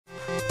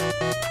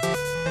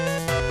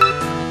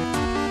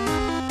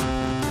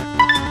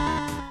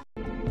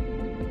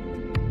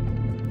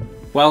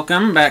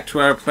Welcome back to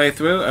our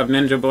playthrough of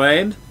Ninja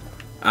Blade.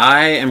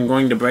 I am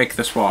going to break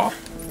this wall.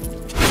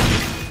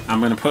 I'm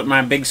going to put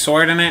my big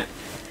sword in it.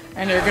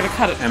 And you're going to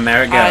cut it. And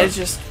there it goes.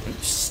 It just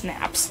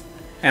snaps.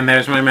 And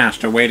there's my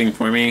master waiting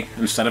for me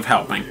instead of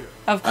helping.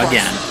 Of course.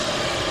 Again.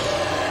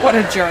 What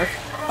a jerk.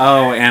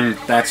 Oh, and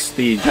that's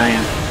the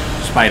giant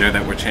spider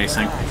that we're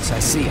chasing. Nice, I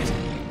see it.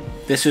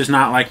 This is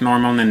not like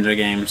normal ninja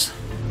games.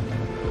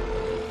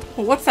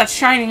 Well, what's that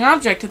shining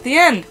object at the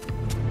end?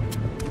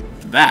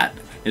 That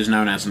is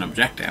known as an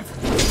objective.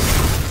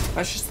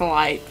 That's just the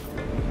light.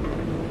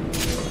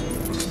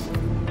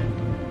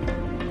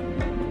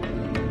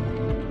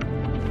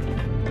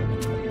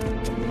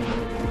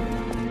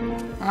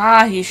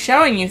 Ah, he's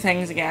showing you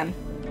things again.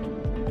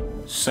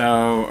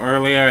 So,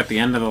 earlier at the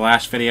end of the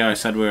last video I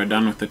said we were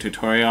done with the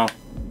tutorial.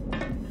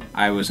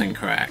 I was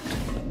incorrect.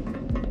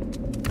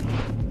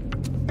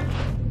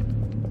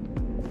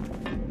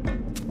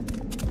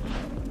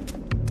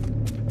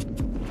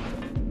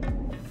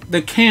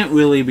 There can't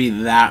really be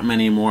that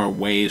many more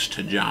ways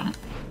to jump.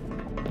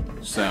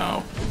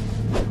 So...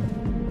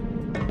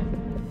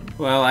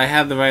 Well, I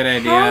had the right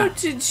idea. How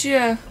did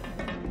you...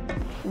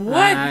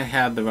 What? I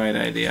had the right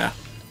idea.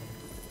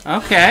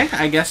 Okay,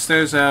 I guess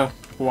there's a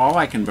wall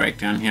I can break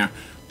down here.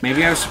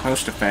 Maybe I was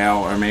supposed to fail,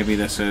 or maybe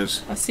this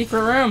is... A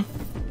secret room.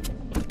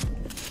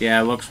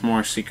 Yeah, it looks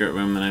more secret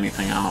room than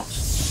anything else.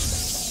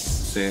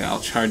 See,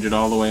 I'll charge it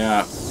all the way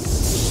up.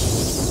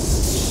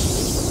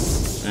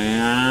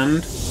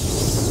 And...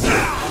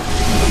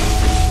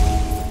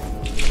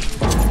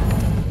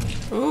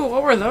 Ooh,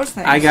 what were those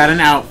things? I got an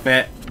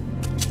outfit.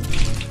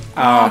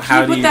 Oh,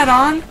 how can you do put that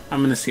on?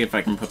 I'm gonna see if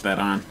I can put that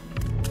on.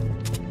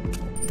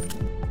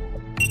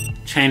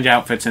 Change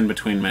outfits in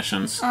between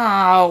missions.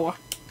 Oh.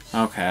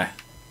 Okay.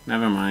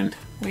 Never mind.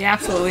 We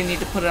absolutely need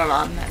to put it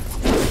on next.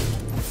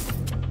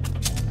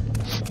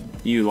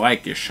 You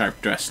like your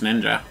sharp-dressed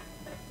ninja.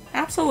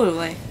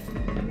 Absolutely.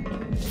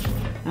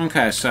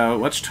 Okay, so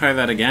let's try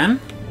that again.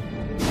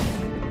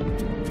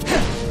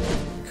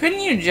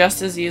 Couldn't you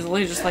just as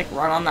easily just, like,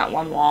 run on that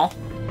one wall?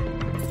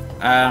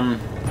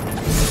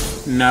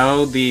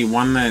 No, the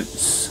one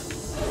that's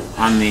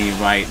on the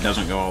right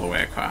doesn't go all the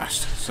way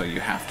across, so you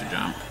have to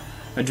jump.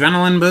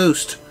 Adrenaline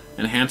boost.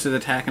 Enhances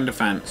attack and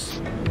defense.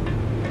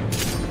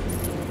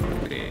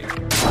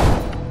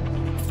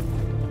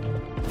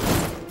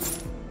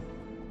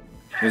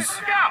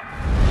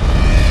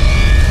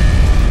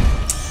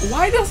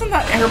 Why doesn't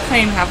that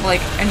airplane have,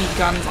 like, any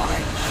guns on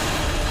it?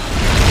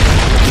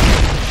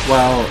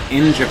 Well,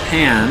 in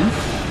Japan,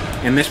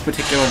 in this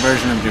particular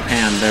version of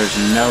Japan, there's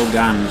no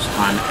guns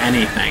on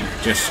anything.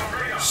 Just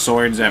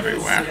swords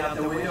everywhere.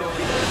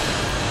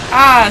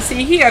 Ah,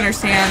 see, he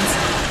understands.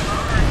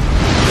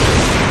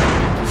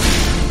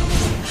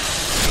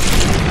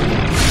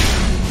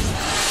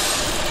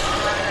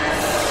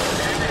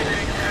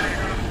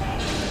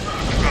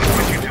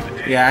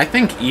 Yeah, I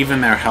think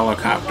even their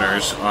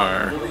helicopters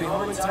are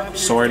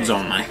swords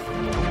only.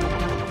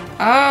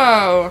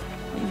 Oh,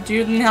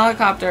 dude in the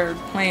helicopter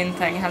plane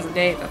thing has a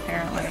date,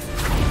 apparently.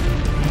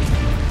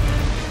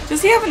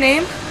 Does he have a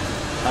name?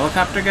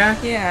 Helicopter guy?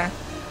 Yeah.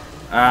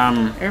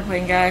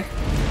 Airplane guy.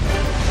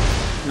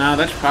 No,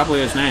 that's probably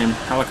his name.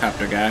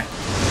 Helicopter guy.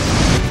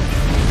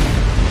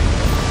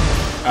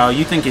 Oh,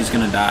 you think he's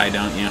gonna die,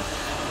 don't you?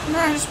 No,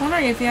 I'm just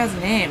wondering if he has a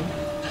name.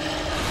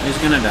 He's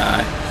gonna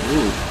die.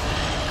 Ooh.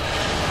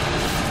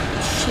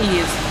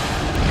 Jeez.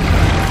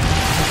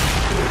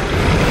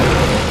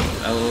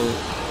 Oh.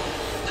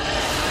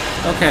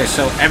 Okay,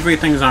 so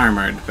everything's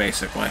armored,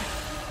 basically.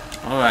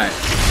 Alright.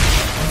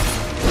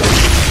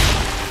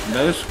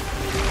 Those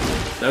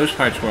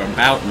parts were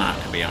about not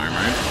to be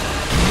armored.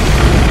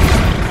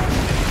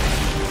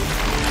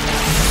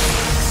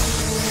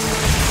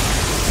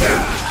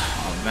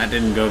 Oh, that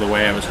didn't go the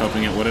way I was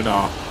hoping it would at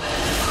all.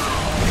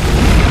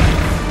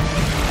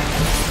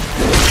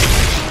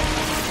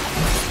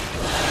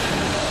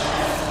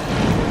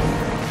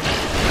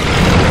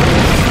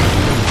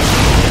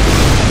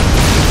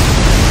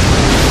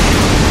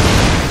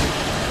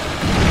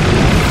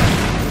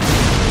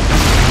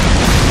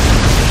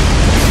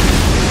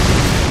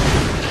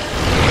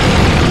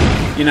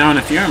 You know, and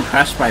if you're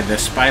impressed by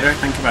this spider,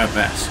 think about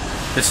this.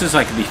 This is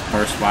like the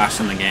first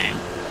boss in the game.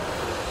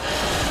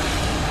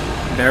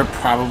 They're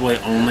probably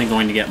only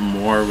going to get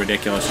more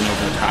ridiculous and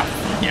over the top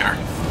from here.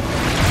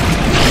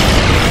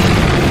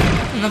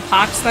 And the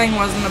pox thing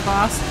wasn't a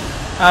boss?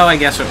 Oh, I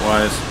guess it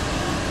was.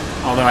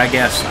 Although I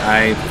guess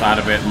I thought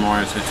of it more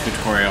as a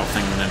tutorial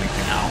thing than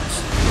anything else.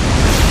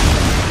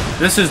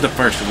 This is the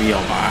first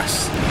real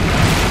boss.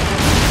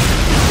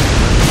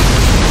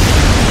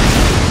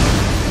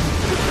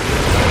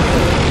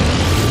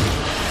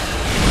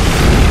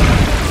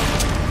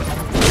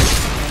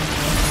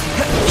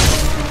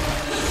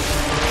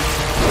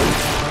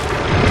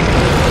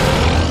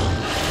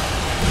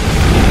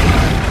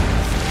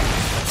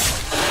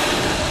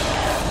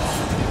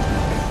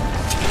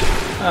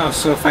 Oh,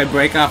 so if I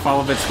break off all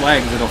of its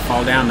legs, it'll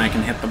fall down and I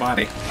can hit the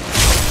body.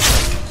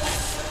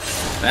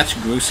 That's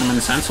gruesome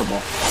and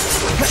sensible.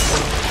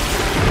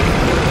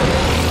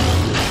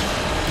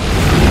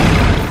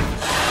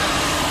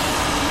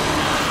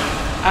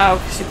 Oh,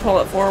 because you pull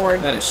it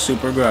forward. That is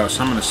super gross.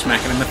 I'm gonna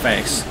smack it in the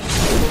face.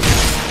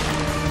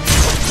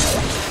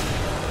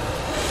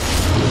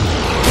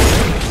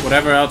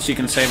 Whatever else you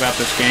can say about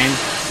this game,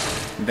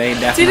 they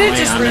definitely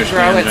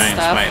understand giant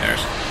spiders.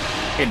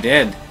 It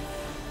did.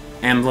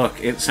 And look,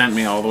 it sent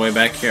me all the way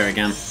back here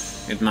again.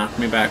 It knocked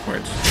me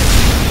backwards.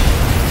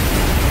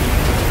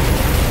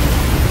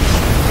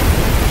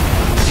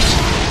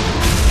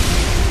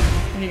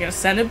 And you're gonna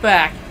send it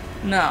back.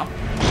 No.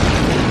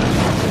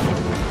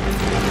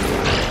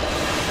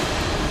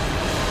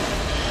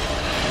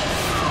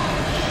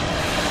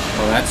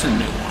 Well, that's a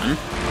new one.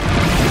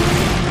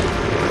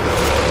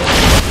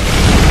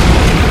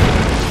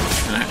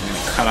 And I'm going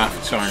to cut off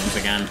its arms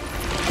again.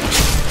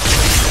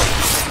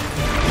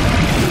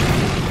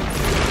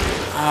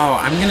 Oh,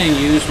 I'm going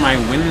to use my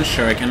wind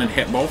shuriken and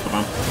hit both of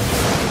them.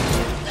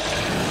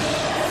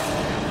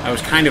 I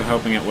was kind of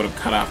hoping it would have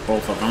cut off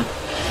both of them.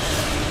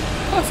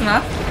 Close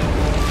enough.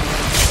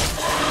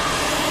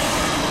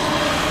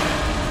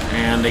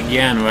 And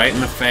again, right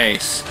in the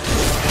face.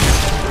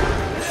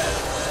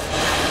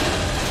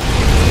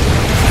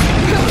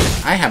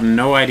 I have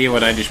no idea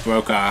what I just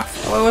broke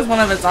off. Oh, it was one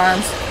of its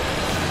arms.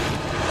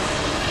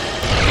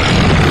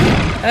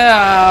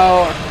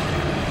 Oh.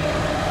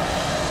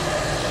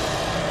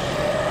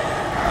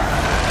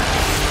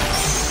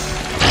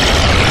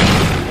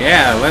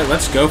 Yeah,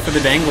 let's go for the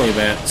dangly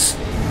bits.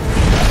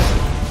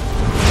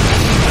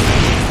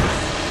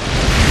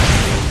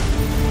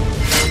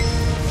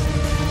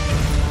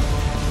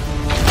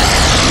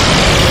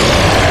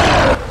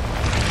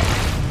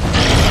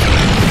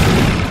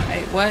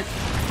 Wait, what?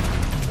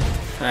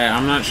 Hey,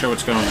 I'm not sure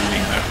what's going on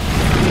either.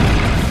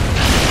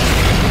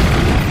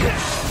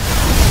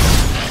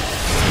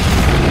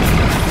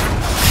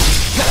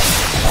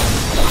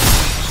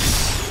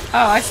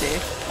 Oh, I see.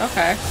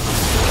 Okay.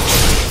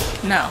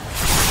 No.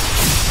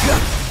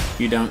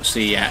 You don't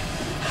see yet.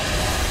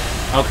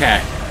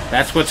 Okay,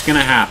 that's what's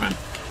gonna happen.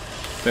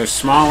 There's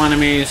small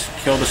enemies,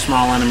 kill the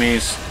small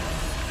enemies,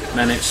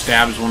 then it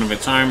stabs one of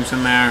its arms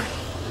in there.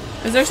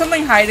 Is there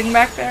something hiding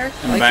back there?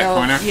 In the back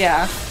corner?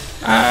 Yeah.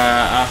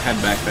 I'll head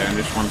back there in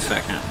just 1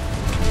 second.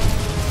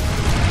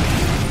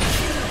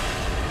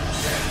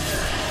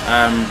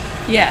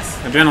 Yes.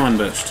 Adrenaline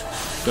boost.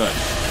 Good.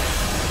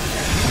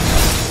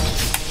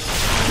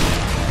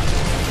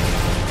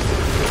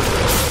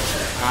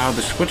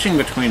 The switching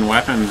between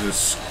weapons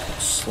is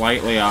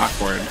slightly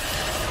awkward.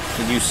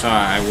 As you saw,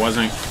 I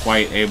wasn't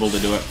quite able to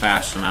do it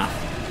fast enough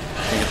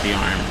to hit the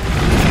arm.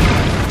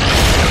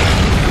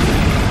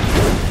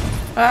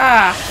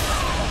 Ah!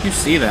 You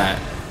see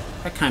that?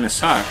 That kind of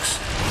sucks.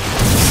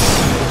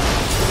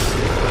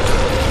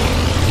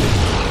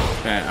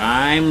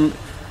 Okay,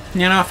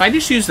 you know, if I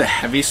just use the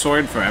heavy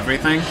sword for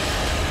everything...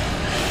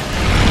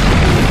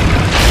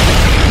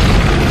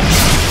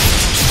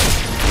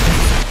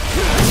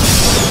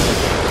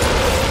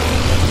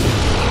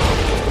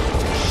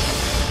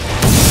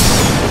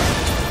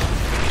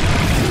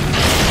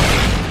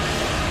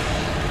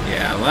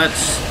 Yeah,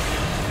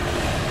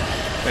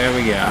 there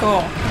we go.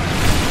 Cool.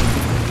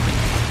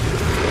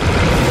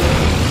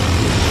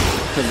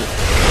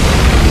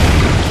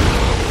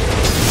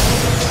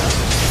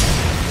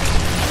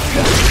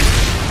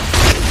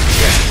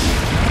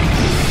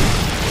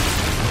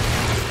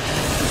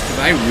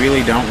 I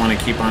really don't want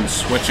to keep on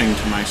switching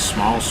to my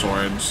small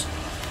swords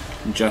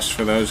just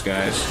for those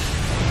guys.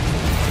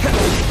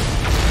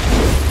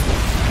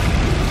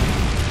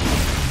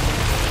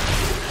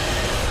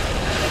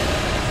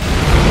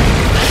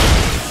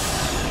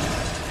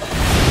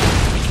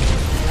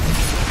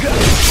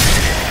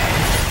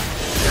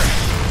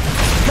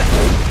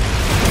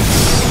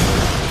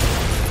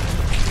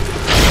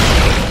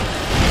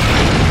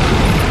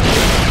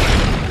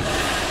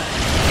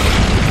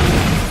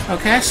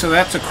 Okay, so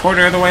that's a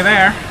quarter of the way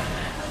there.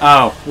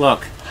 Oh,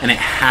 look, and it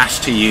has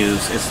to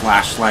use its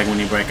last leg when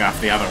you break off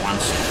the other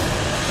ones.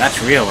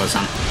 That's realism.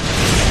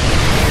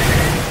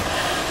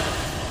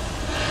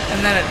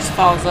 And then it just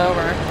falls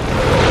over.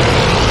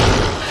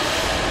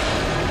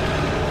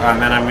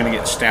 And then I'm gonna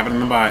get stabbed in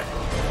the butt.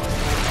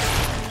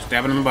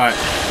 Stab it in the butt.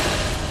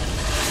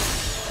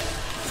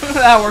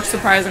 That works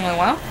surprisingly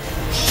well.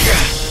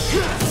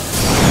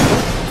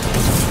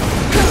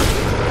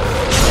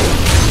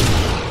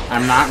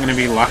 I'm not going to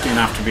be lucky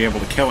enough to be able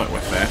to kill it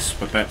with this,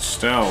 but that's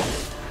still...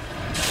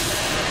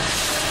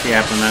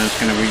 Yep, and then it's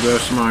going to regrow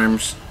some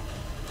arms.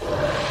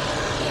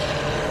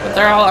 But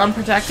they're all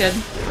unprotected.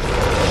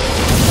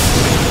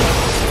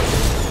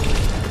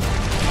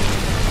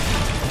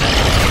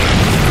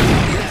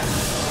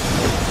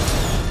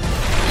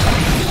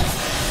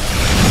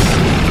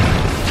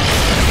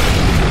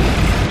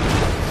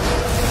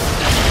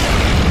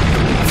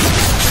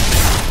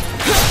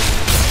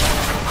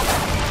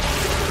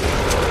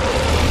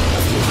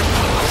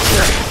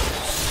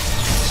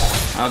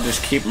 I'll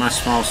just keep my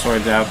small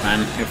swords out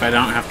then. If I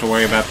don't have to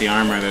worry about the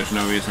armor, there's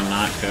no reason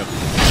not to.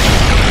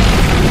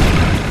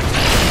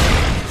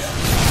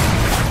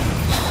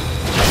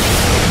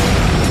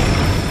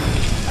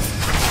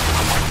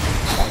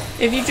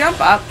 If you jump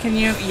up, can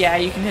you? Yeah,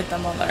 you can hit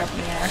them while they're up in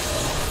the air.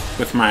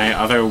 With my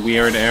other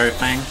weird air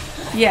thing?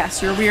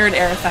 Yes, your weird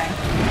air thing.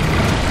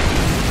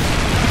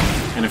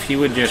 And if he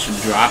would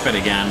just drop it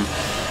again.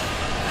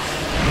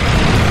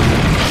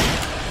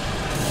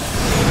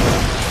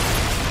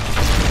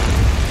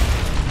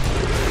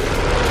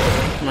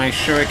 My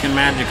shuriken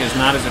magic is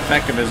not as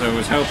effective as I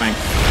was hoping.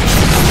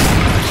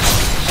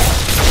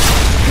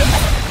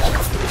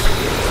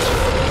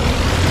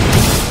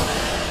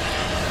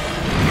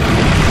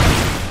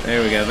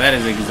 There we go. That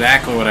is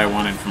exactly what I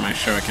wanted for my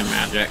shuriken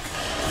magic.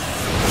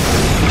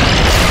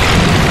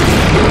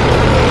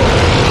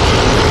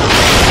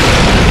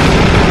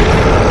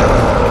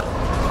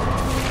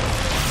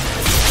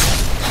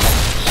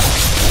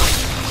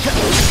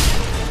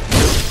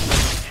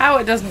 How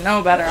it doesn't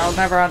know better, I'll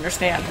never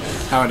understand.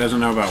 How it doesn't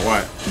know about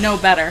what? Know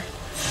better.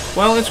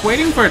 Well, it's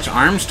waiting for its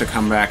arms to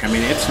come back. I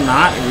mean, it's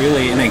not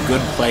really in a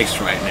good place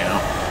right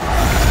now.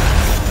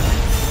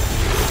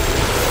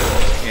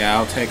 Yeah,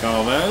 I'll take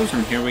all those,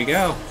 and here we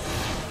go.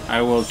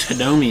 I will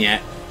Tadomi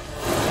it.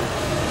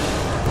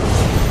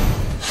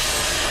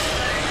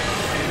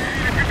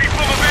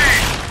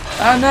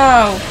 Oh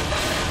no!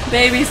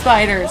 Baby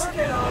spiders.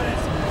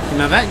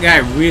 Now that guy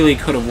really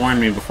could have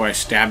warned me before I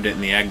stabbed it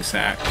in the egg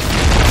sac.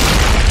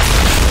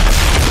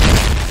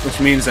 Which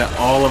means that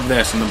all of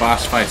this and the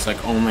boss fight's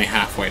like only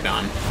halfway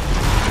done.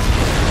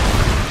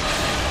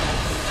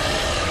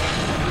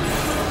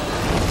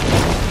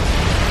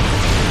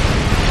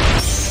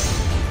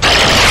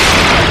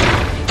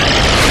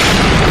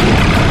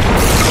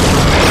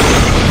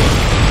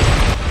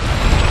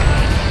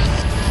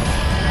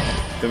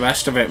 The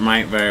rest of it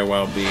might very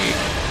well be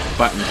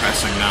button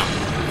pressing now.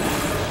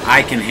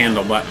 I can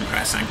handle button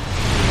pressing.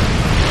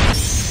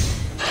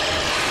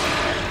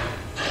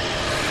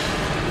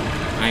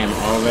 I am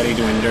already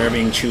to endure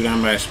being chewed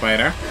on by a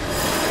spider.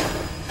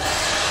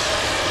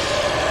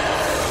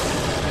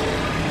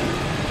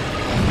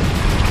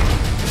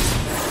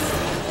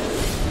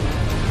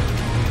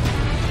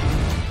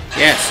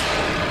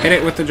 Yes! Hit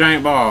it with the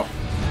giant ball.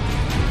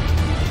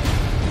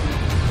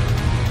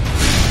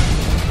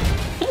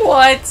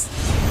 What?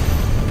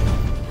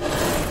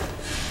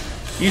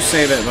 You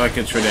say that like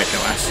it's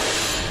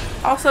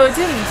ridiculous. Also, it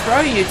didn't throw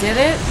you, did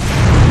it?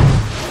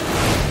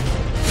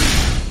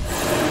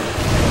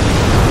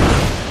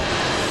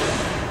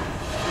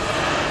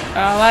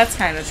 Oh, that's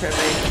kind of trippy.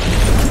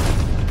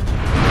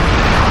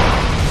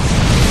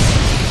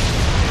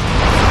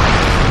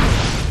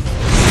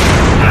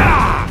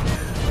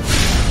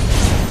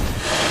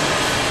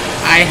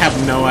 I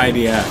have no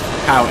idea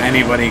how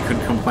anybody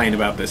could complain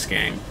about this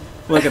game.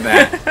 Look at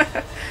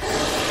that.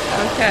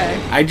 Okay.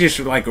 I just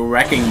like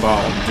wrecking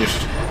ball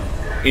just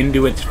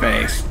into its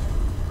face.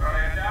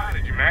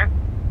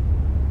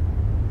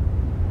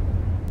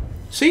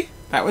 See?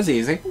 That was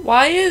easy.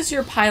 Why is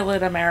your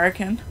pilot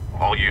American?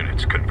 All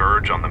units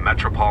converge on the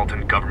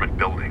Metropolitan Government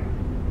Building.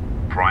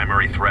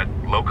 Primary threat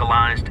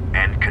localized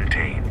and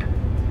contained.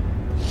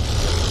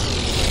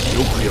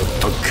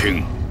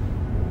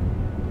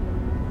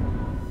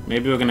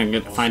 Maybe we're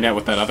gonna find out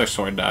what that other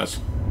sword does.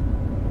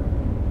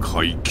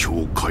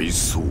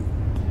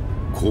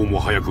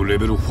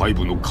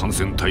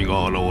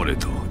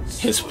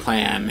 His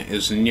plan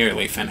is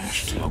nearly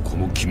finished.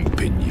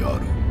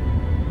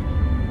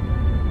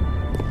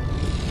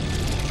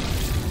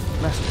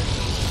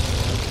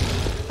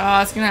 Oh,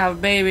 it's gonna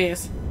have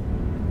babies.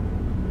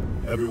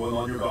 Everyone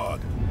on your guard.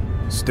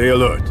 Stay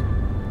alert.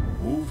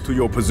 Move to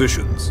your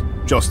positions,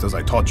 just as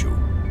I taught you.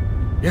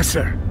 Yes,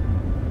 sir.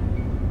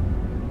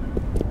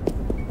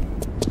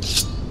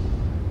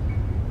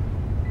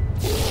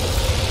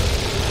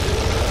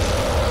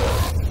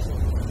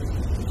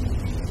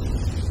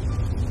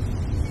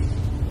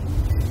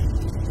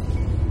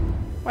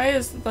 Why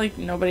is, like,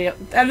 nobody else?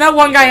 And that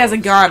one guy has a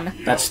gun.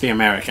 That's the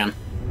American.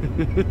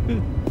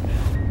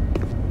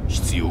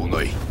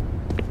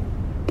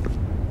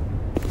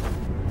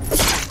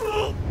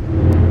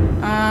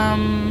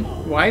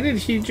 Why did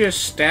he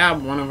just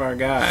stab one of our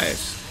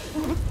guys?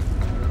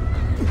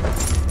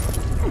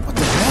 What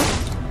the hell?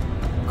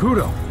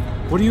 Kudo,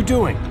 what are you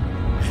doing?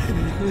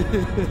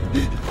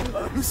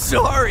 I'm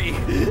sorry.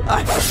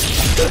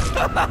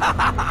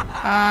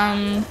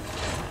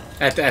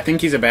 I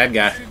think he's a bad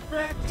guy.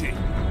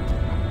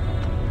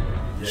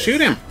 Shoot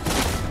him!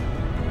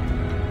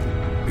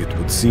 It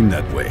would seem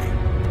that way.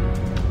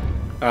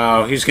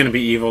 Oh, he's gonna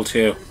be evil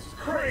too.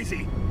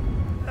 Crazy!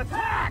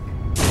 Attack!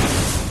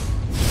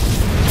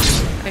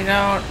 I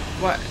don't.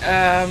 What?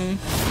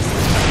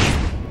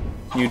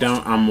 You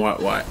don't.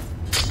 What?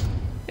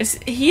 Is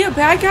he a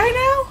bad guy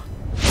now?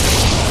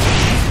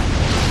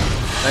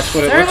 That's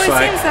what it Certainly looks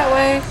like. seems that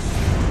way.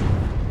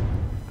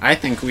 I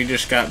think we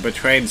just got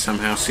betrayed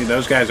somehow. See,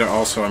 those guys are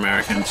also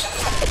Americans.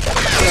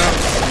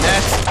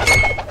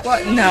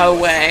 What? No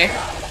way.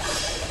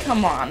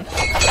 Come on.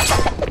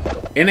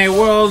 In a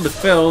world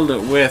filled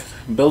with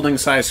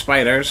building-sized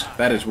spiders,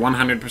 that is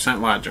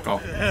 100% logical.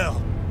 What the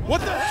hell?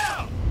 What the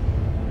hell?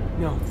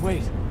 No,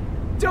 wait.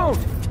 Don't!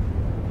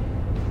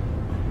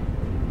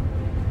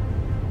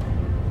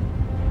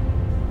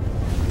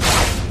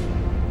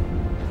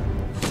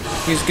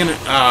 He's gonna...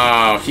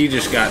 Oh, he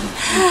just got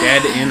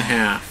dead in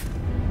half.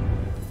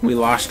 We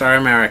lost our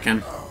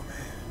American.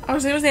 Oh,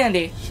 his name was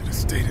Andy. Should have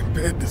stayed in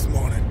bed this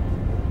morning.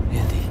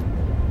 Andy,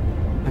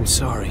 I'm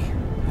sorry.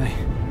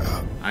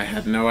 I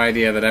had no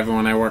idea that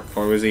everyone I worked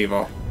for was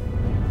evil.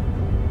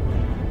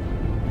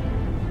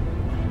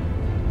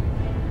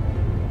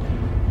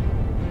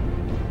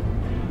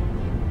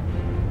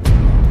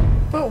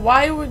 But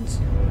why would...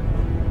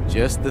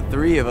 Just the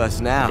three of us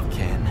now,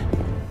 Ken.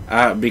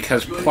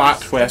 Because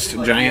plot twist,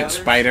 giant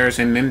spiders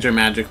and ninja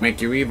magic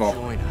make you evil.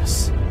 Join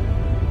us.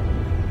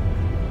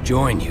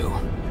 Join you.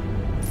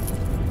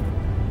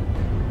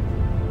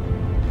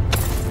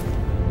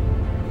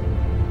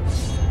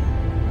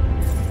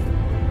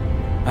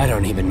 I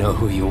don't even know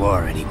who you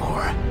are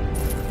anymore.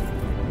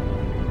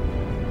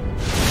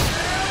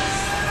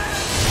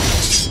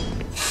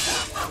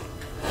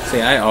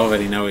 See, I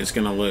already know he's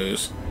gonna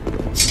lose.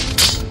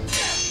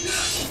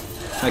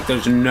 Like,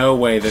 there's no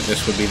way that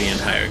this would be the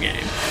entire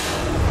game.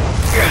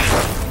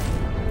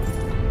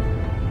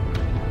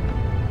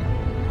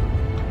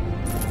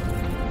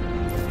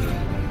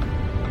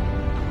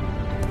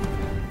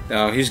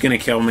 Oh, he's gonna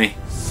kill me.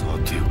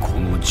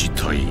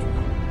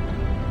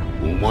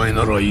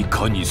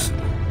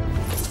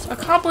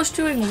 Accomplish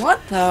doing what,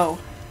 though?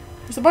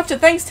 There's a bunch of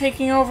things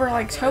taking over,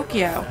 like,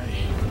 Tokyo.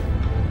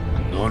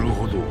 なる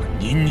ほど、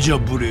忍者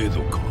ブレー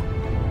ドか。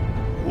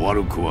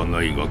悪くは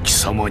ないが貴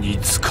様に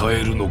使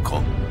えるの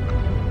か。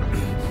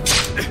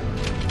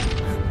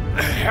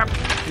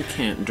You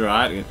can't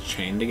draw it, it's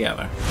chained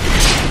together.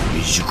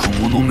 未熟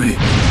者め。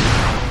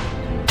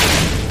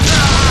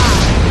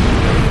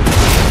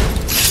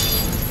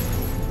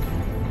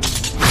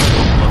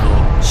ま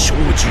だ精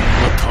進が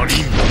足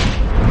りん。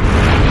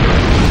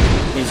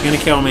 He's gonna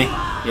kill me.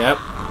 Yep.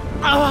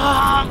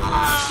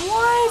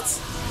 What?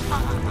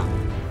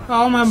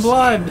 All my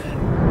blood.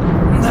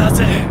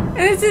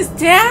 And it's his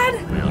dad?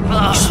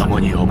 貴様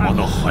にはま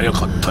だ早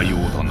かったよう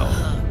だな。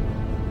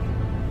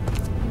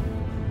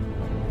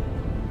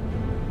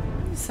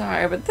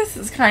 Sorry, but this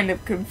is kind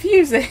of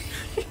confusing.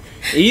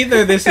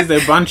 Either this is a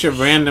bunch of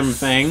random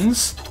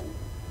things,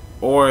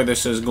 or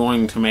this is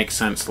going to make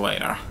sense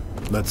later.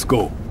 Let's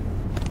go.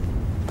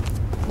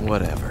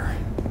 Whatever.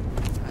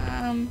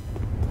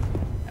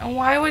 And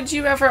why wouldn't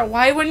you,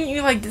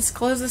 like,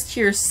 disclose this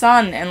to your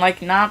son and,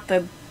 like, not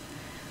the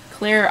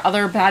clear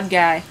other bad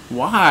guy?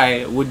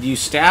 Why would you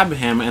stab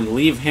him and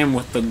leave him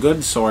with the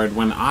good sword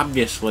when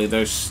obviously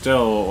there's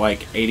still,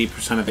 like,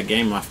 80% of the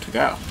game left to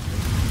go?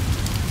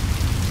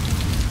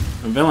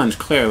 The villain's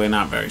clearly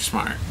not very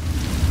smart.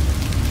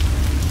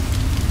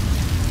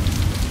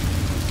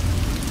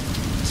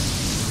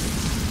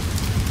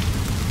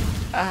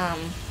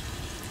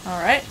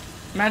 Alright.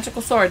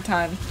 Magical sword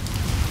time.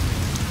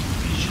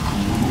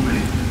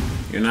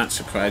 You're not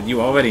surprised. You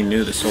already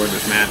knew the sword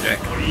was magic.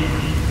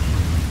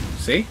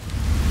 See?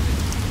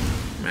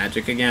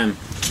 Magic again.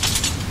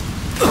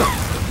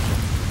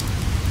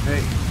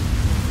 Hey,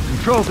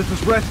 Control, this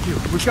is rescue.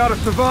 We've got a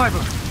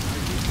survivor.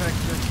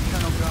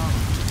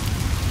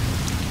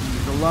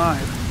 He's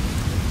alive.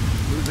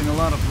 Losing a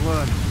lot of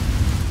blood.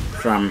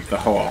 From the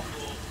hole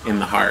in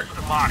the heart.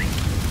 The body.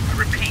 I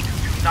repeat,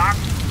 do not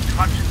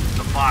touch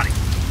the body.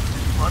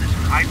 This blood is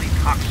highly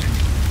toxic.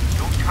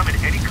 Don't come in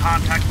any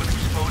contact with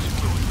exposed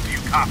fluid. Do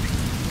you copy?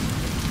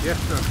 Yes,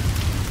 sir.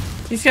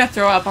 He's gonna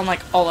throw up on,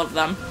 like, all of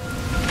them.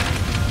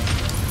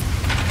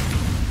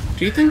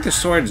 Do you think the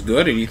sword's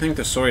good, or do you think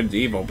the sword's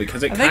evil?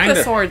 Because it I think kind the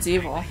of sword's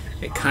evil.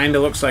 it kind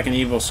of looks like an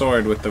evil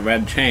sword with the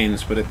red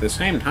chains, but at the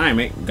same time,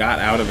 it got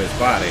out of his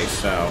body.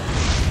 So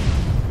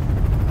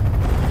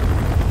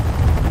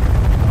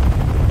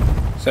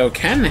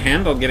Ken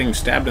handled getting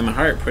stabbed in the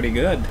heart pretty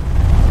good.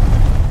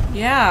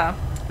 Yeah.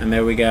 And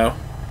there we go,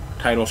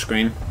 title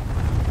screen.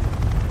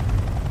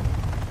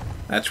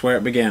 That's where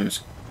it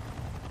begins.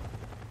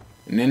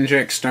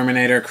 Ninja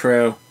Exterminator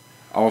crew.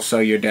 Also,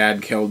 your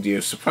dad killed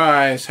you.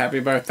 Surprise! Happy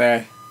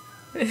birthday.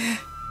 There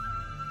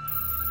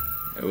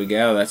we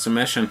go. That's a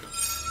mission.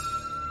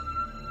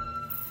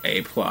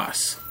 A+.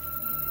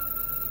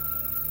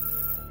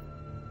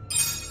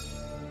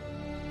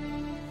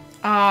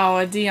 Oh,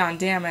 a D on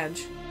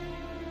damage.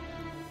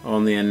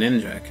 Only a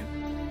ninja can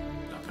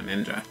stop a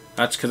ninja.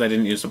 That's because I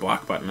didn't use the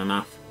block button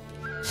enough.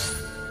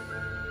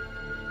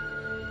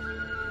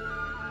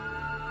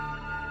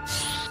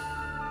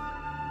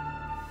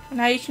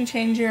 Now you can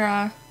change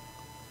your,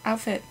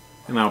 outfit.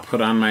 And I'll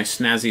put on my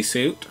snazzy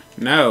suit.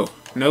 No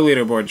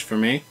leaderboards for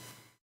me.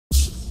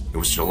 It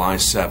was July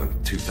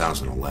 7th,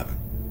 2011.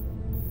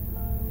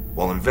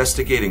 While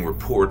investigating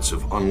reports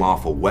of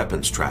unlawful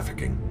weapons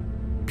trafficking,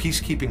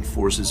 peacekeeping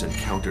forces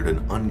encountered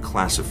an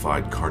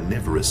unclassified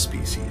carnivorous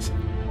species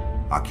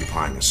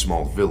occupying a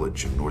small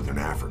village in northern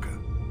Africa.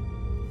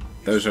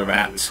 Those are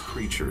rats.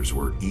 Creatures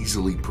were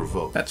easily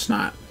provoked. That's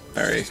not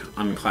very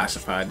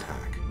unclassified.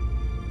 Attack.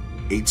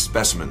 8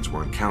 specimens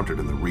were encountered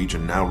in the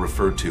region now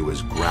referred to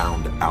as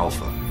Ground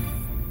Alpha.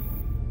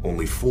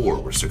 Only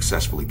 4 were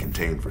successfully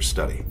contained for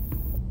study.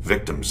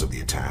 Victims of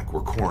the attack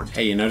were quarantined.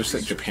 Hey, you notice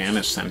that Japan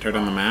is centered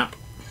on the map?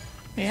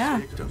 Yeah.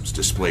 Victims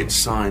displayed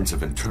signs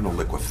of internal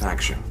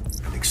liquefaction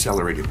and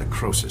accelerated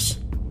necrosis,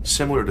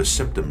 similar to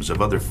symptoms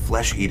of other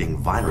flesh-eating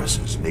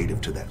viruses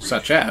native to that region.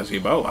 Such as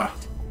Ebola.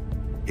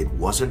 It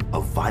wasn't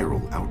a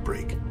viral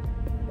outbreak.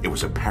 It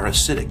was a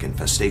parasitic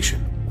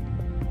infestation.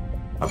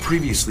 A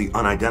previously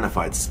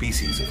unidentified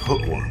species of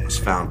hookworm was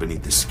found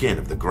beneath the skin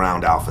of the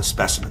ground alpha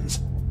specimens.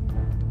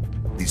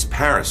 These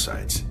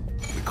parasites,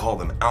 we call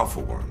them alpha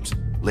worms,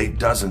 laid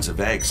dozens of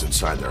eggs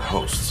inside their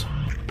hosts,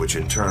 which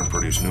in turn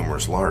produced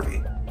numerous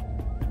larvae.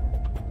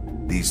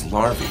 These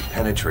larvae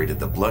penetrated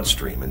the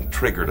bloodstream and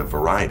triggered a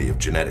variety of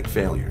genetic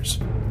failures.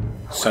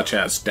 Such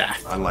as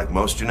death. Unlike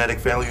most genetic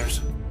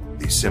failures,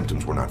 these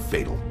symptoms were not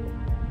fatal.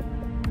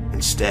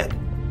 Instead,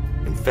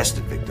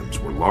 infested victims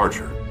were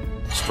larger,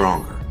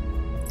 stronger,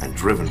 and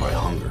driven by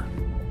hunger.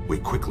 We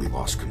quickly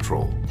lost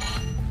control.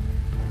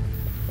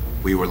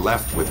 We were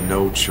left with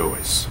no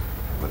choice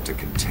but to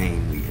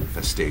contain the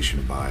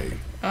infestation by...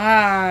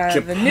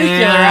 the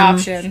nuclear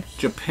option.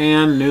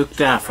 Japan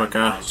nuked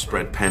Africa.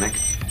 Spread panic.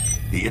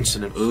 The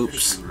incident was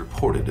officially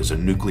reported as a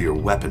nuclear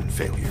weapon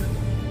failure.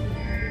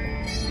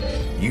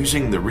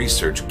 Using the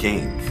research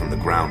gained from the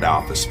ground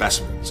alpha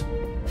specimens,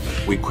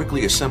 we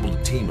quickly assembled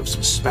a team of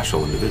some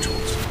special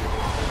individuals.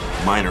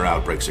 Minor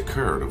outbreaks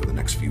occurred over the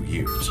next few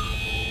years.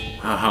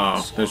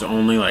 Oh, there's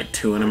only like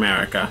 2 in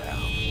America.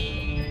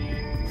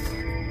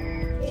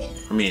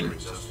 I mean,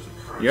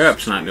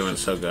 Europe's not doing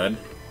so good.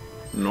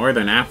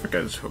 Northern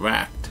Africa's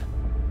wrecked.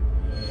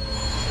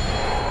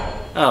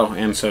 Oh,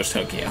 and so's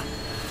Tokyo.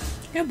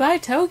 Goodbye,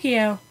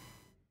 Tokyo.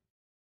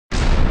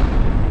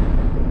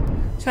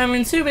 So I'm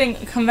assuming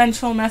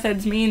conventional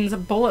methods means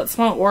bullets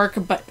won't work,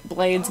 but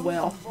blades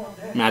will.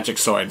 Magic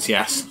swords,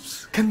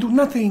 yes. Can do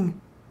nothing.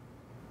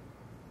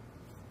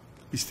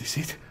 Is this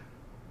it?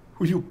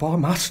 Will you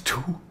bomb us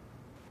too?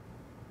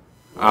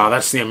 Oh,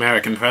 that's the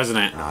American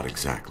president. Not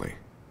exactly.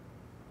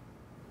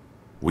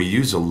 We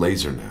use a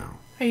laser now.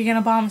 Are you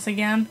gonna bomb us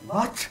again?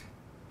 What?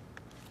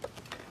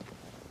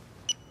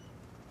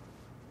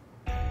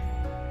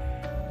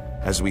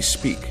 As we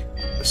speak,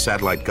 a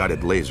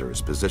satellite-guided laser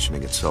is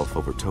positioning itself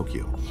over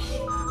Tokyo.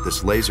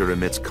 This laser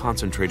emits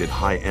concentrated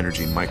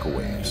high-energy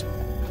microwaves,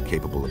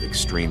 capable of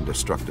extreme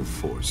destructive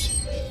force.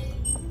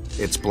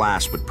 Its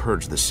blast would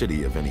purge the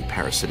city of any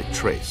parasitic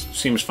trace.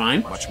 Seems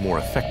fine. Much more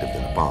effective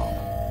than a bomb.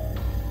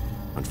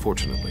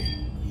 Unfortunately,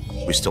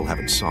 we still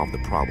haven't solved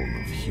the problem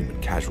of human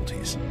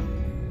casualties.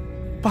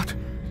 But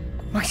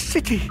my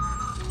city!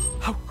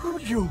 How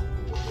could you?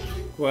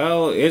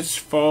 Well, it's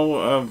full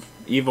of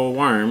evil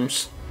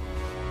worms.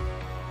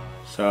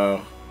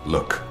 So,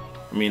 Look,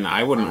 I mean,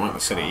 I wouldn't want the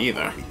city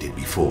either. we did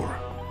before.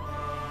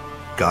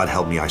 God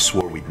help me, I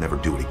swore we'd never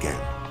do it again.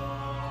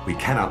 We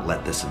cannot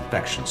let this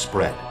infection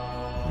spread.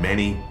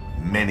 Many,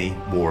 many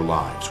more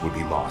lives would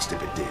be lost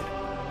if it did.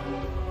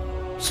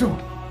 So,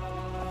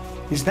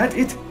 is that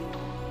it?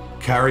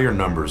 Carrier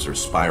numbers are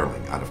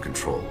spiraling out of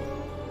control.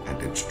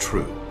 And it's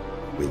true.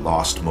 We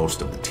lost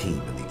most of the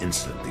team in the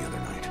incident the other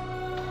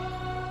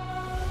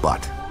night.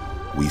 But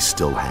we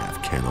still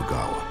have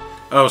Kanagawa.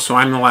 Oh, so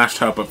I'm the last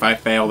hope. If I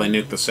fail, they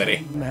nuke the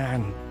city.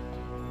 Man.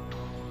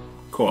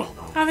 Cool.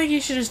 I think you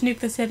should just nuke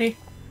the city.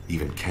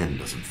 Even Ken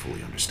doesn't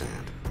fully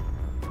understand.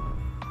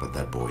 But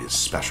that boy is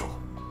special.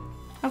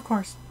 Of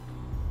course.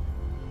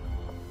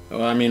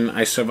 Well, I mean,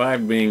 I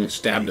survived being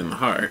stabbed in the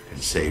heart.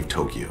 And save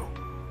Tokyo.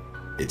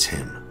 It's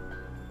him.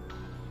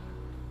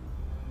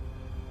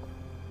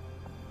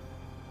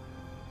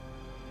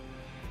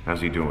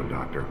 How's he doing,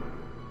 Doctor?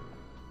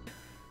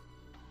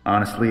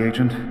 Honestly,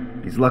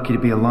 Agent, he's lucky to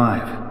be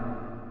alive.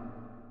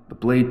 The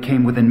blade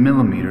came within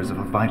millimeters of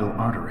a vital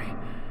artery.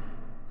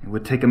 It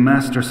would take a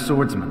master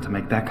swordsman to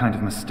make that kind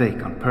of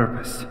mistake on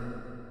purpose.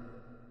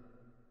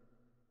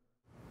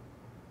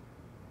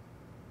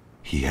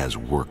 He has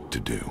work to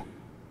do.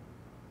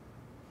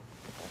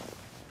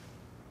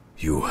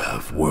 You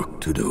have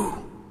work to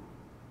do.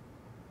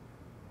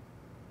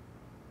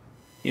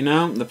 You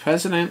know, the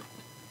president,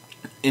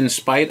 in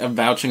spite of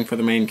vouching for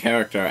the main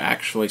character,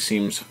 actually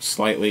seems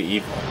slightly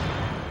evil.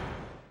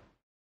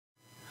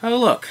 Oh,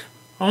 look.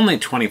 Only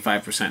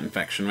 25%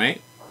 infection rate.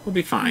 We'll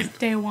be fine.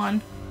 Day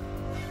 1.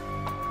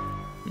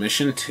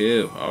 Mission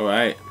 2.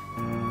 Alright.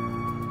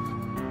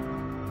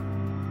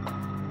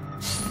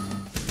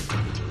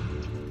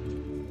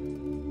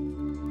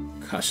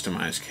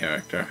 Customize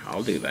character.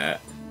 I'll do that.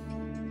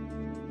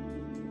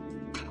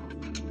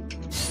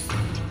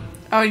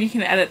 Oh, and you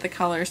can edit the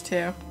colors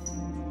too.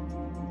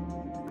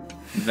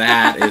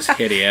 That is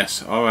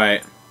hideous.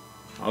 Alright.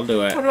 I'll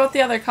do it. What about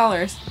the other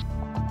colors?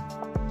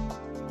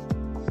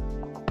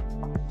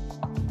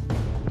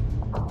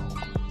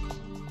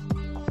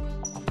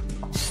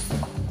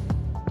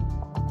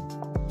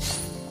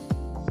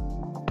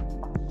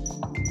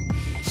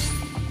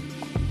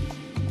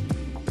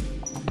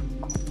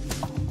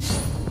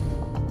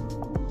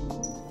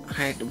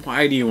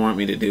 Why do you want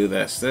me to do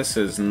this? This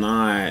is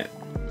not...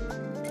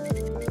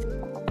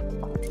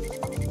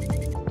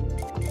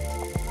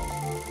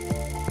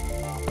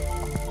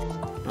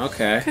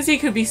 Okay. Because he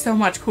could be so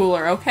much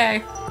cooler,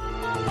 okay?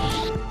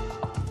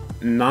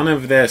 None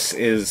of this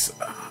is...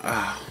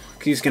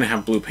 he's gonna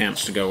have blue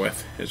pants to go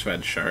with his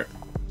red shirt.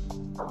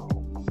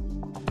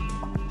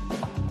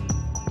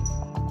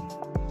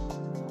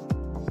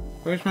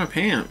 Where's my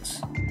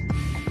pants?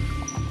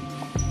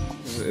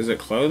 Is it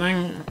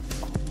clothing?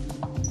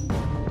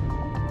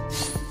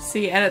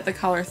 See, edit the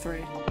color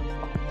 3.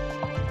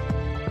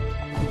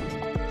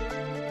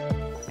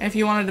 And if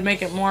you wanted to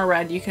make it more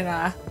red, you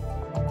can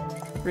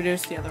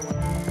reduce the other one.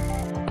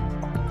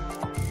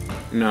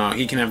 No,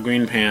 he can have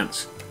green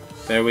pants.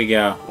 There we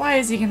go. Why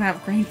is he gonna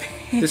have green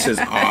pants? This is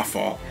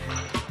awful.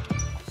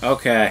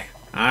 Okay,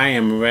 I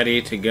am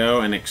ready to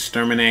go and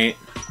exterminate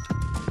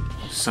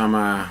some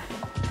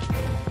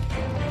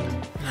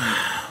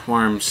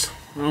worms.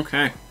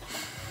 Okay.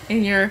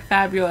 In your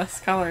fabulous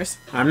colors.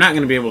 I'm not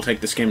going to be able to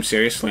take this game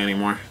seriously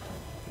anymore.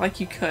 Like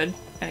you could,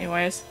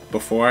 anyways.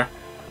 Before,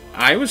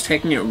 I was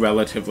taking it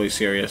relatively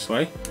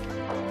seriously.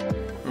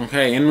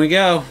 Okay, in we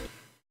go.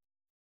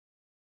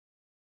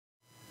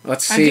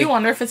 Let's see. I do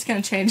wonder if it's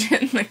going to change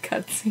it in the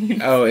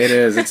cutscene. Oh, it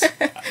is. It's.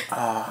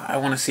 I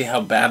want to see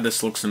how bad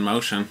this looks in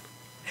motion.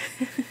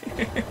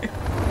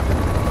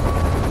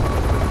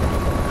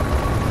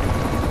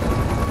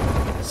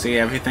 See,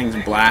 everything's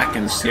black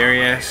and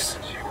serious.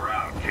 You were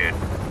out, kid.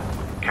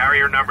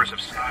 Carrier numbers have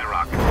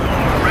skyrocketed.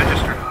 The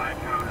registered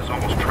has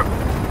almost tripled.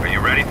 Are you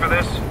ready for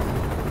this?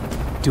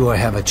 Do I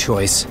have a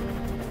choice?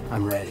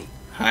 I'm ready.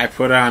 I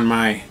put on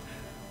my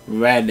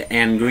red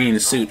and green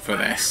suit for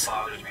this.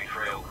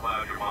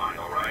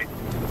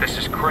 This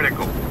is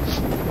critical.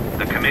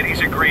 The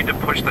committee's agreed to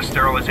push the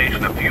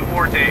sterilization a few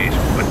more days,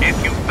 but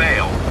if you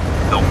fail,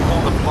 they'll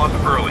pull the plug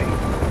early.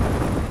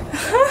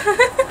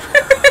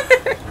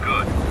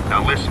 Good.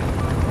 Now listen.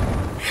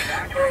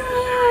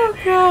 Oh,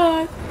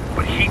 God.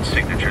 But heat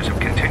signatures have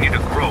continued to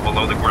grow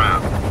below the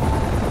ground.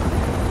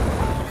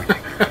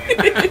 I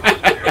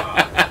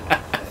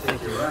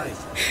think you're right.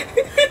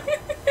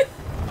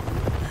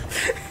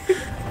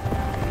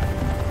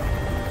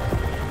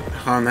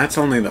 Oh, and that's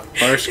only the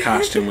first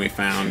costume we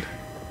found.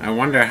 I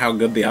wonder how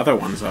good the other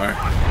ones are.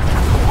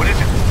 What is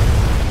it?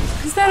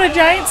 Is that a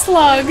giant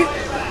slug?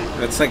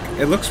 It's like,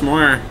 it looks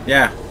more,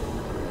 yeah,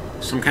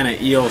 some kind of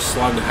eel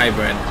slug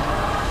hybrid.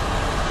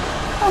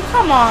 Oh,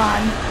 come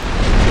on.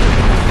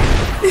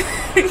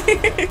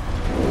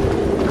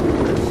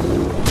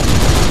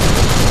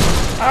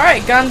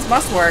 Alright, guns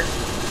must work.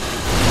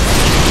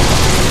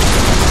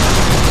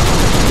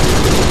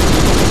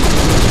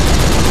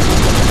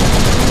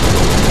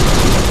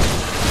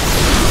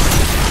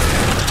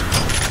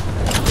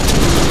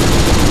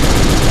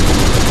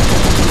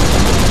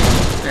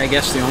 I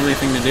guess the only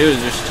thing to do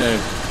is just to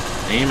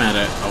aim at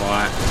it a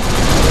lot.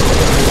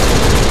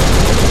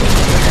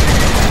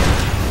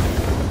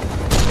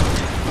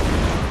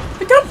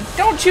 But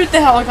don't shoot the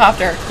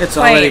helicopter. It's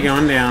already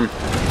going down.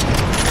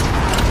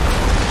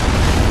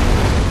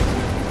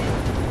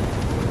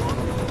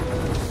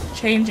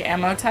 Change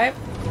ammo type.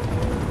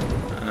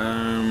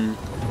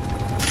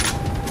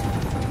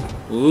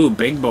 Ooh,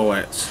 big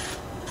bullets.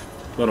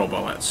 Little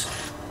bullets.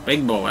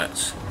 Big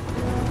bullets.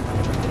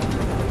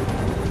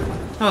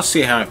 I'll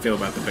see how I feel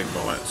about the big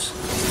bullets.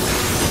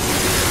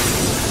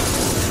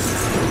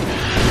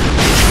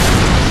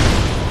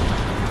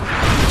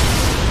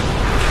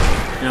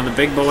 You know, the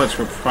big bullets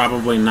were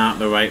probably not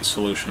the right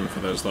solution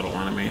for those little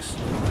enemies.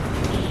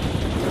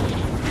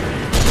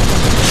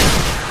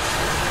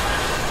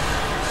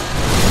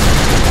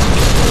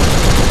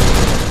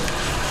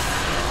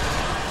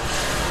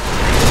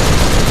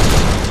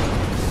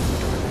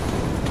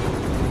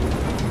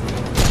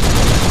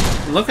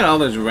 Look at all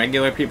those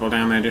regular people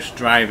down there just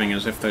driving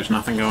as if there's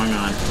nothing going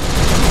on.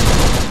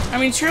 I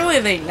mean, surely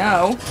they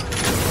know.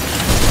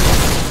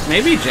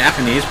 Maybe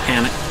Japanese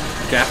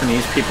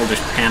people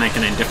just panic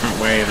in a different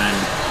way than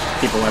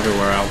people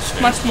everywhere else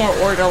do. Much more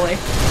orderly.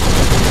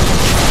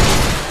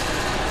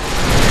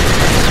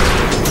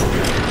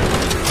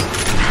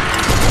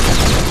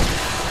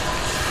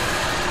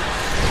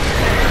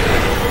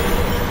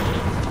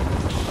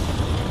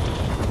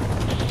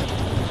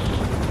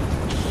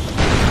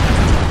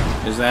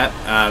 Is that?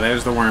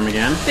 There's the worm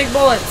again. Big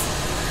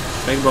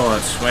bullets. Big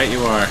bullets. Right you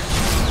are.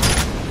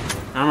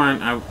 Come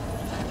on.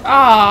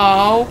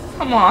 Oh,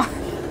 come on.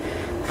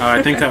 Oh,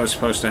 I think that was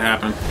supposed to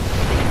happen.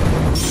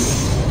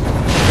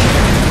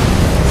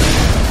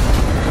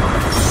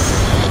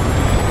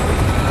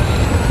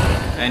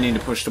 I need to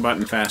push the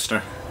button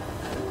faster.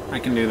 I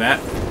can do that.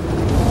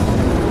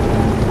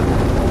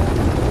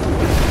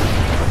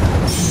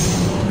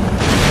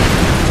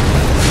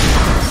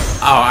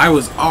 Oh, I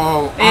was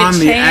all on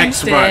the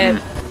X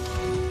button.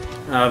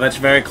 Oh, that's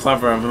very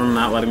clever of them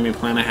not letting me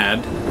plan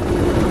ahead.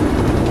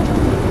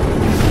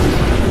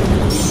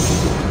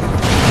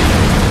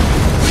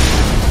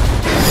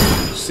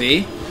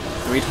 See?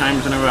 3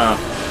 times in a row.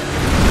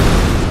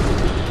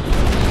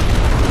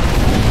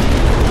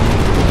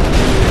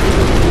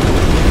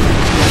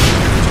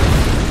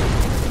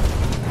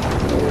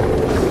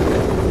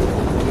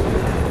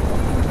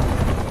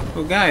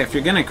 Well, guy, if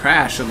you're gonna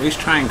crash, at least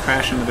try and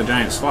crash into the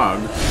giant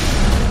slug.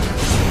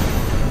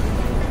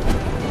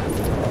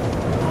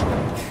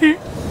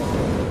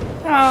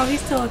 Oh, he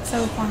still looks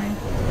so fine.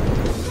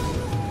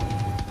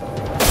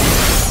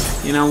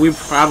 You know, we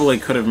probably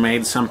could have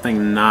made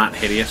something not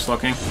hideous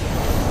looking.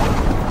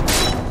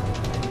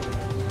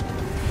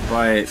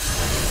 But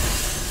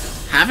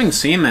having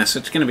seen this,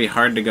 it's going to be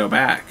hard to go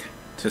back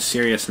to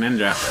Serious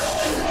Ninja.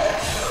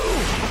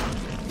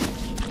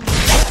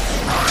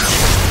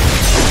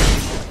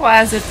 Well,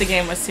 as if the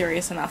game was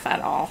serious enough at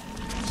all.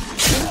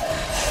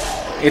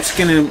 It's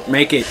going to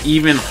make it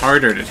even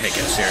harder to take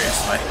it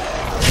seriously.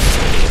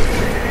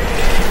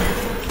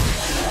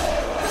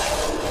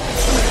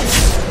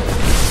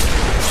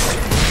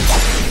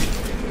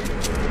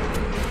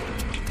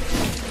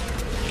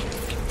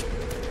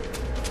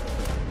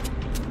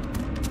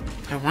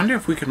 I wonder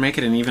if we could make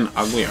it an even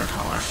uglier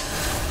color.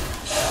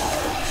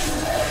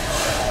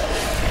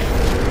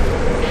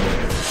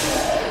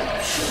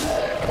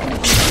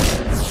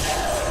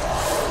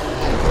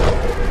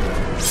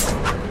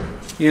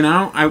 You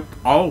know,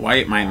 all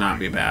white might not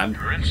be bad.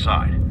 You're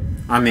inside.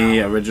 On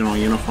the original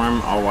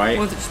uniform, all white.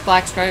 With just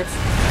black stripes.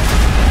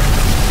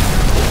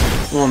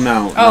 Well,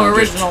 no. Oh, no,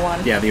 original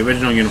one. Yeah, the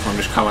original uniform,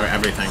 just color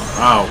everything.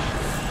 Oh,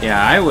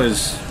 yeah, I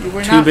was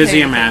were too not busy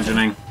paying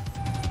imagining.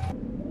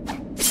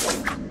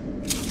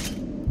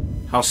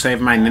 I'll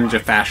save my ninja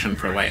fashion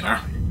for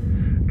later.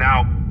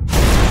 Now,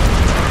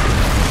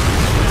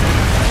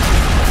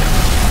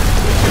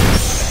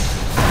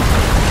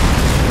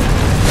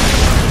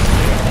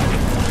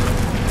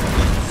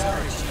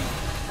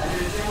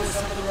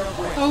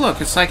 oh look,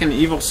 it's like an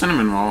evil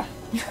cinnamon roll.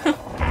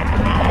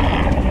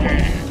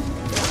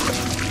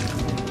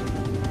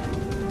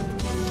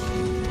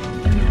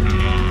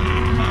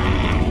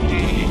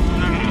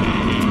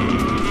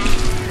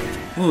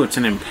 Ooh, it's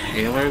an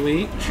impaler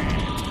leech.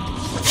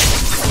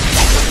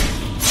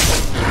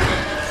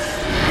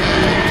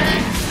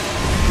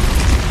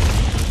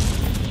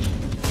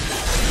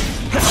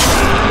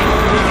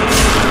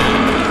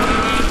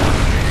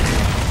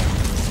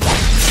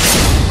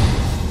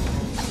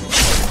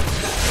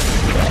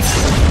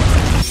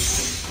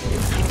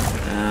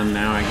 And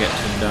now I get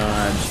to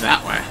dodge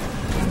that way.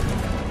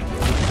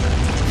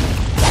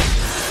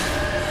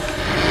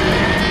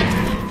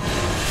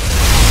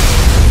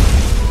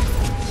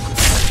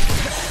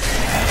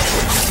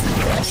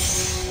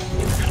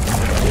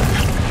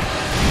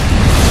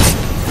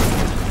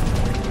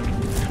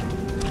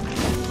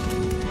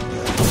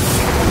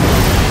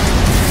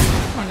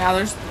 Oh, now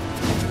there's a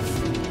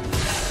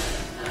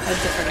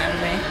different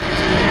enemy.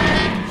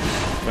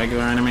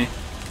 Regular enemy?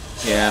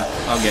 Yeah,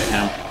 I'll get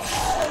him.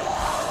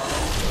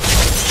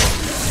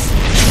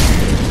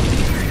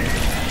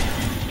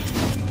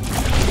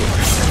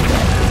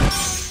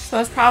 So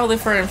that's probably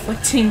for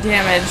inflicting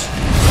damage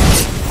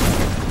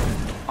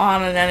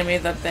on an enemy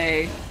that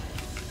they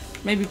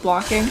may be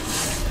blocking.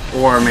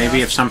 Or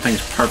maybe if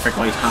something's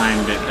perfectly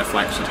timed, it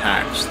deflects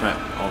attacks. That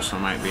also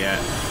might be it.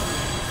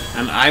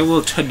 And I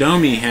will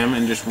Tadomi him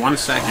in just 1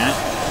 second.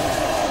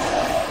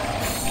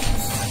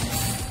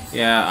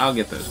 Yeah, I'll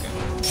get those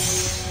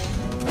guys.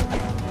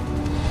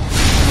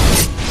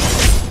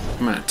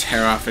 I'm gonna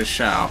tear off his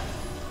shell.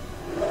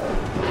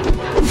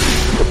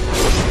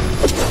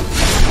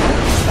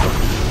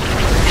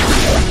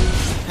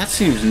 That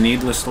seems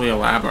needlessly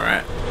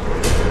elaborate.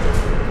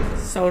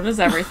 So does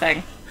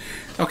everything.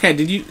 Okay,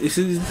 did you just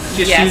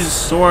Yes. use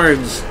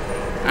swords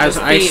as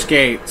Just ice the-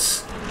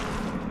 skates?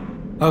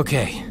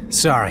 Okay,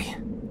 sorry.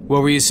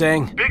 What were you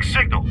saying? big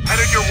signal,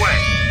 headed your way.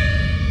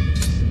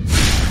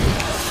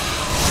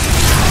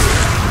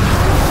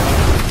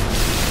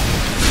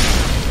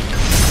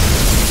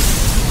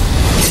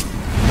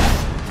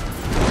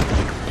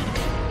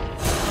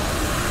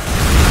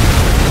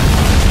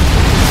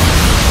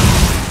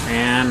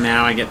 And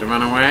now I get to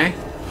run away.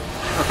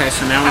 Okay,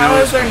 so now we How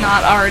know is there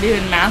not already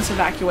been mass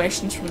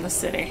evacuations from the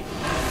city?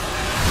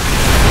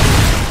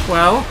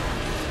 Well,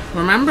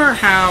 remember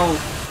how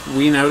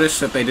we noticed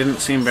that they didn't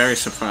seem very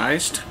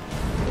surprised?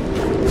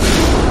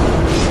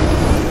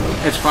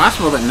 It's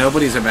possible that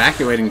nobody's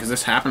evacuating because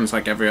this happens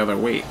like every other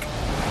week.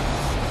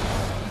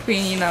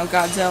 Between, you know,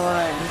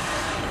 Godzilla and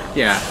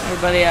Yeah.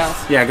 everybody else.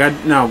 Yeah,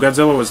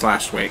 Godzilla was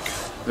last week.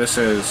 This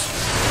is...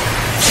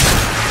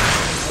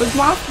 Was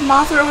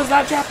Mothra, was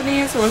that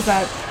Japanese or was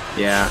that...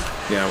 Yeah,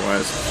 it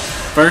was.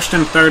 First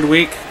and third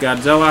week,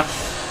 Godzilla.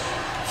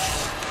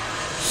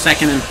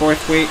 Second and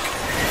fourth week,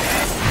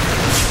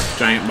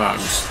 giant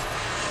bugs.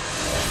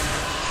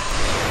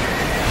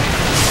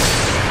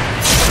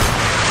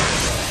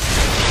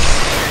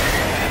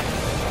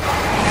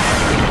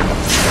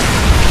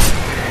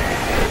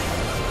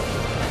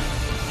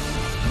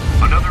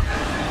 Another.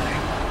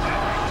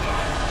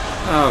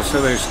 Oh,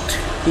 so there's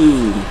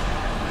 2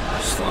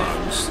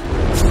 slugs.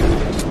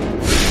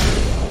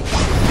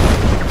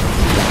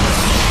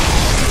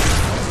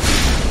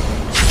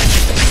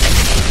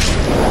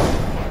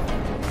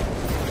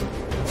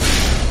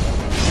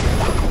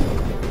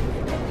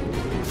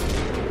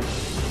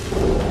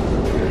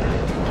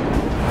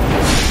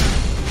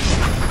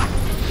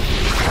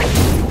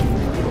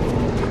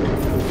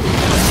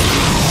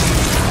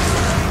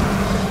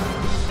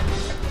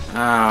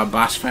 Ah,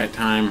 boss fight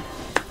time.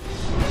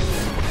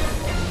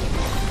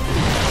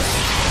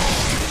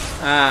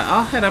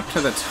 I'll head up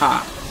to the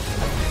top.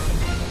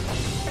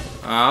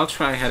 I'll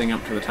try heading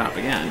up to the top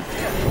again.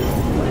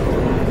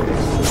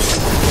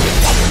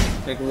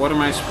 Like, what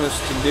am I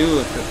supposed to do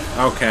with it?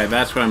 Okay,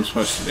 that's what I'm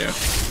supposed to do.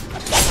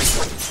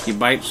 He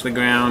bites the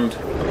ground.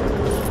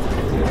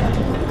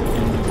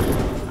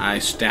 I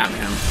stab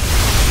him.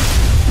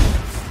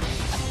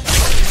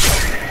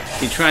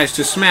 He tries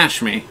to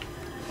smash me.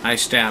 I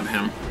stab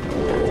him.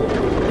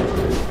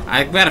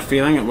 I've got a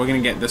feeling that we're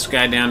going to get this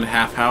guy down to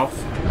half health.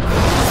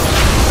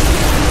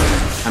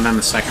 And then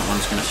the second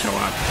one's going to show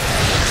up.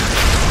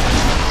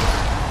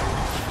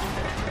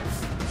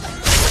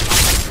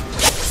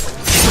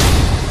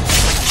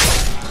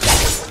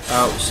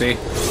 Oh, see?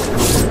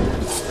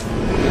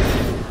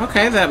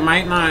 Okay, that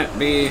might not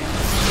be...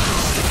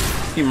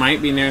 He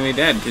might be nearly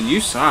dead, because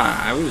you saw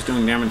I was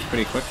doing damage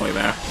pretty quickly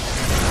there.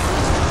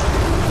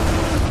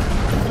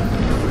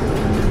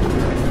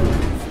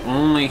 If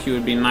only he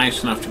would be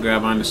nice enough to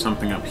grab onto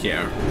something up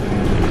here.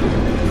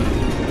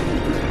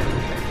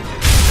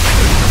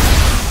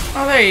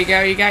 Oh, there you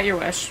go. You got your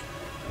wish.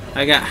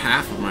 I got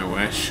half of my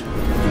wish.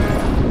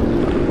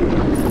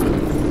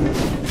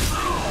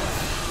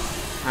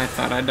 I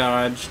thought I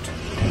dodged.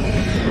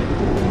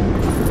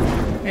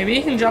 Maybe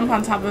you can jump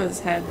on top of his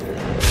head.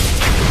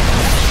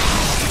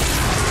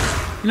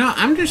 You know,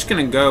 I'm just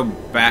gonna go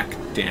back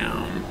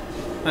down.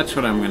 That's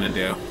what I'm gonna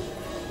do.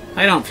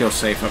 I don't feel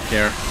safe up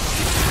here.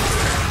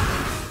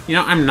 You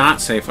know, I'm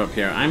not safe up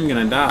here. I'm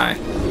gonna die.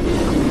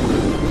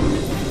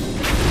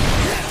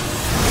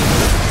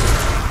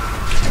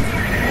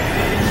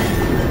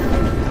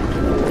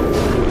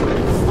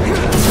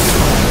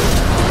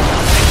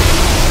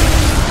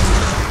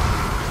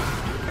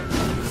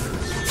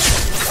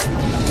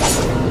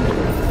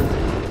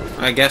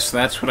 I guess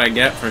that's what I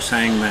get for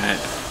saying that.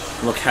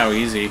 Look how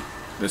easy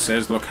this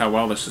is. Look how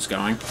well this is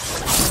going.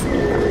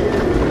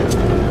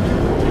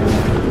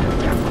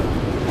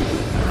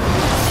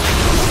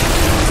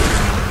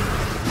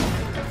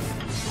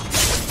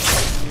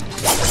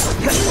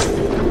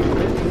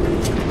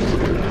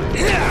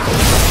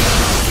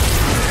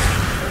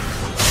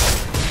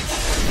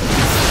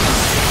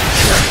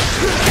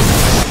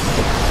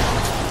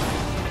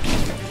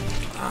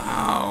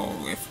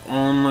 Oh, if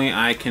only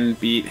I can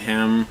beat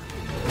him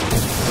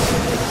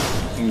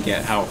and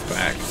get health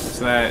back. Is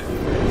that...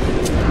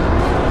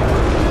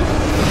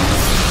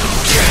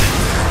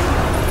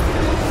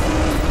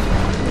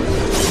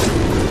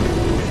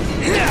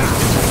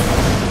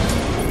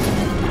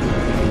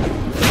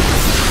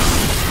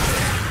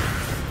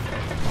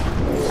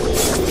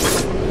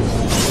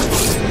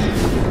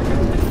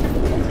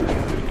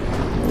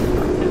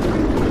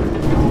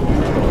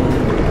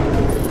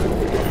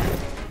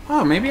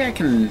 Oh, maybe I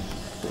can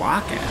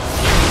block it.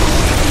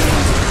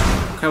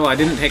 Okay, well, I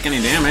didn't take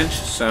any damage,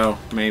 so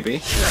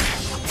maybe.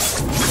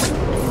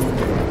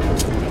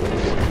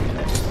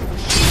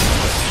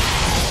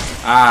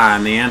 Ah,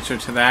 and the answer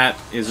to that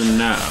is a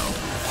no.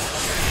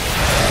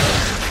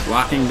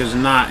 Blocking does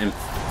not...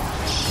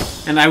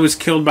 And I was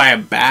killed by a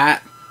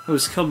bat? I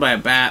was killed by a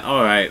bat?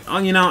 Alright. Oh,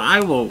 you know,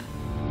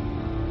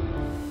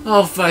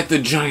 I'll fight the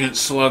giant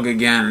slug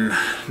again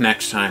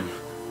next time.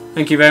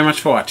 Thank you very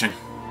much for watching.